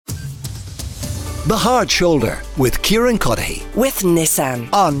The Hard Shoulder with Kieran Cuddihy with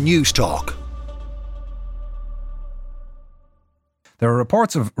Nissan on News Talk. There are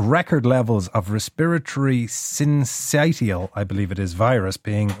reports of record levels of respiratory syncytial, I believe it is, virus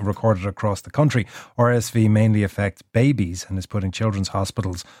being recorded across the country. RSV mainly affects babies and is putting children's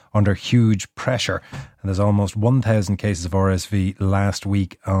hospitals under huge pressure. And there's almost 1,000 cases of RSV last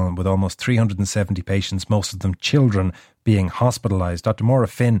week, with almost 370 patients, most of them children, being hospitalised. Dr Máire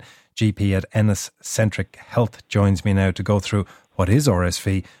Finn, GP at Ennis Centric Health, joins me now to go through what is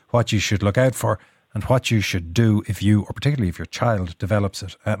RSV, what you should look out for, and what you should do if you, or particularly if your child, develops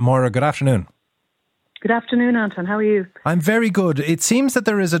it. Máire, good afternoon. Good afternoon, Anton. How are you? I'm very good. It seems that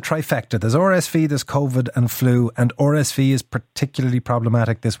there is a trifecta. There's RSV, there's COVID and flu, and RSV is particularly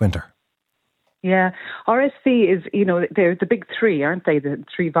problematic this winter. Yeah, RSV is, they're the big three, aren't they? The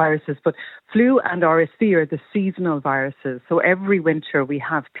three viruses. But flu and RSV are the seasonal viruses. So every winter we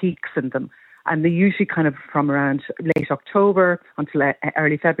have peaks in them. And they usually kind of from around late October until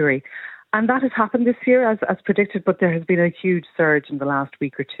early February. And that has happened this year as predicted, but there has been a huge surge in the last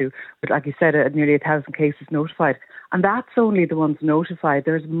week or two. But like you said, nearly 1,000 cases notified. And that's only the ones notified.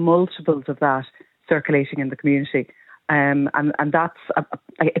 There's multiples of that circulating in the community. And that's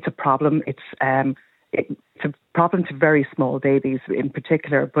it's a problem. It's a problem to very small babies in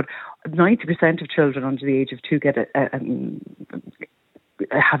particular. But 90% of children under the age of 2 get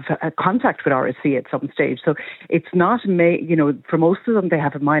have a contact with RSV at some stage. So it's not, for most of them, they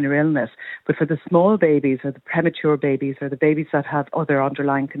have a minor illness. But for the small babies or the premature babies or the babies that have other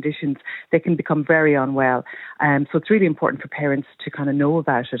underlying conditions, they can become very unwell. So it's really important for parents to kind of know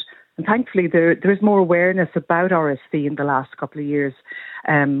about it. And thankfully, there is more awareness about RSV in the last couple of years,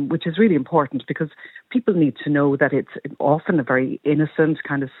 which is really important because people need to know that it's often a very innocent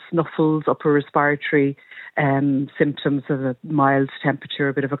kind of snuffles, upper respiratory symptoms of a mild temperature,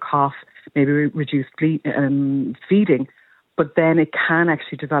 a bit of a cough, maybe reduced feeding. But then it can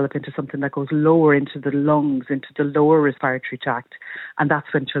actually develop into something that goes lower into the lungs, into the lower respiratory tract. And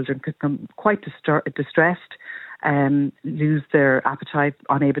that's when children could become quite distressed, lose their appetite,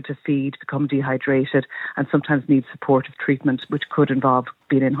 unable to feed, become dehydrated, and sometimes need supportive treatment, which could involve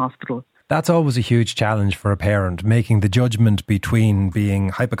being in hospital. That's always a huge challenge for a parent, making the judgment between being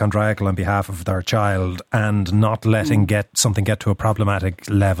hypochondriacal on behalf of their child and not letting something get to a problematic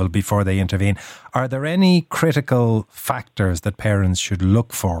level before they intervene. Are there any critical factors that parents should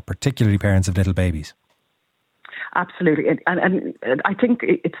look for, particularly parents of little babies? Absolutely. And I think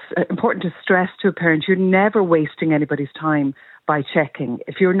it's important to stress to a parent, you're never wasting anybody's time by checking.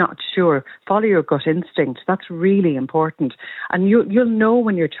 If you're not sure, follow your gut instinct. That's really important. And you'll know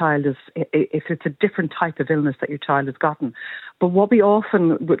when your child is, if it's a different type of illness that your child has gotten. But what we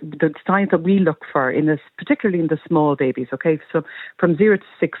often, the signs that we look for in this, particularly in the small babies, okay, so from 0 to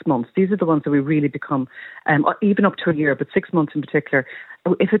 6 months, these are the ones that we really become, even up to a year, but 6 months in particular.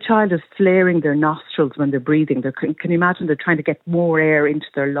 If a child is flaring their nostrils when they're breathing, can you imagine they're trying to get more air into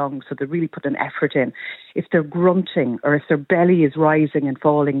their lungs, so they really put an effort in. If they're grunting or if their belly is rising and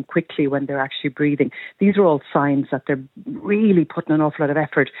falling quickly when they're actually breathing, these are all signs that they're really putting an awful lot of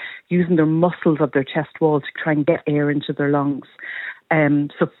effort, using their muscles of their chest wall to try and get air into their lungs.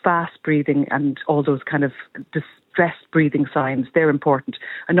 So fast breathing and all those kind of distressed breathing signs, they're important.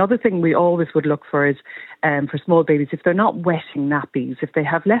 Another thing we always would look for is for small babies, if they're not wetting nappies, if they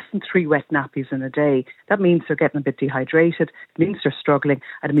have less than 3 wet nappies in a day, that means they're getting a bit dehydrated, it means they're struggling,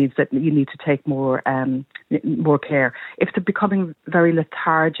 and it means that you need to take more care. If they're becoming very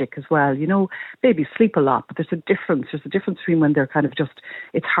lethargic as well, babies sleep a lot, but there's a difference between when they're kind of just,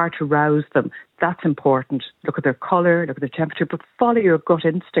 it's hard to rouse them. That's important. Look at their colour, look at their temperature, but follow your gut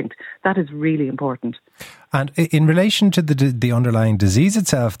instinct. That is really important. And in relation to the underlying disease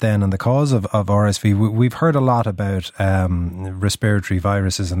itself then and the cause of RSV, we've heard a lot about respiratory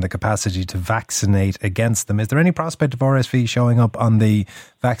viruses and the capacity to vaccinate against them. Is there any prospect of RSV showing up on the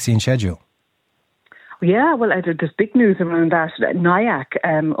vaccine schedule? Yeah, well, there's big news around that.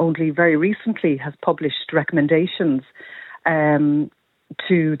 NIAC only very recently has published recommendations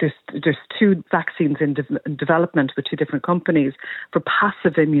there's 2 vaccines in development with 2 different companies for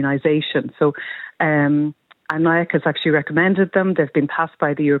passive immunisation. So NIAC has actually recommended them. They've been passed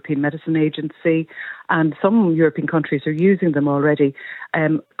by the European Medicine Agency, and some European countries are using them already.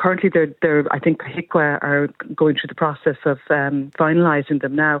 Currently, I think HIQA are going through the process of finalising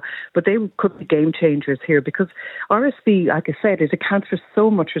them now, but they could be game changers here because RSV, like I said, it accounts for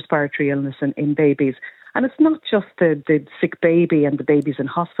so much respiratory illness in babies. And it's not just the sick baby and the babies in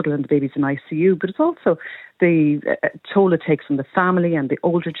hospital and the babies in ICU, but it's also the toll it takes on the family and the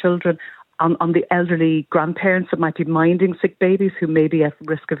older children on the elderly grandparents that might be minding sick babies who may be at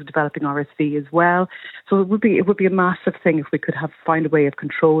risk of developing RSV as well. So it would be a massive thing if we could find a way of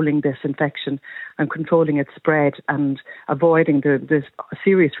controlling this infection and controlling its spread and avoiding the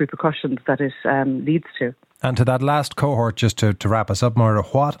serious repercussions that it leads to. And to that last cohort, just to wrap us up, Máire,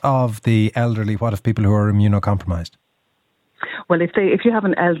 what of the elderly, what of people who are immunocompromised? Well, if you have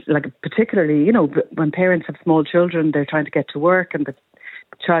particularly, when parents have small children, they're trying to get to work and the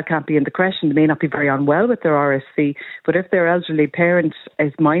child can't be in the creche and they may not be very unwell with their RSV, but if their elderly parent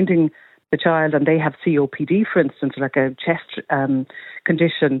is minding the child and they have COPD, for instance, like a chest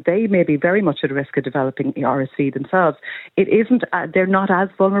condition, they may be very much at risk of developing RSV themselves. It isn't; they're not as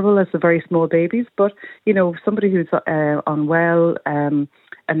vulnerable as the very small babies, but somebody who's unwell and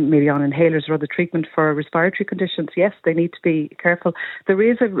maybe on inhalers or other treatment for respiratory conditions, yes, they need to be careful. There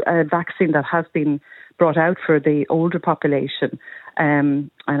is a vaccine that has been brought out for the older population, and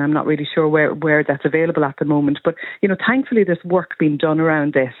I'm not really sure where that's available at the moment. But, thankfully there's work being done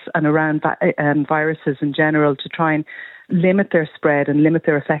around this and around viruses in general to try and limit their spread and limit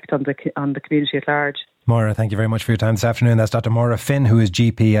their effect on the community at large. Máire, thank you very much for your time this afternoon. That's Dr Máire Finn, who is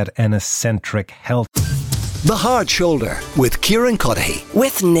GP at Ennis Centric Health. The Hard Shoulder with Kieran Cuddihy.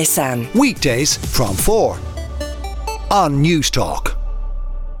 With Nissan. Weekdays from 4 on News Talk.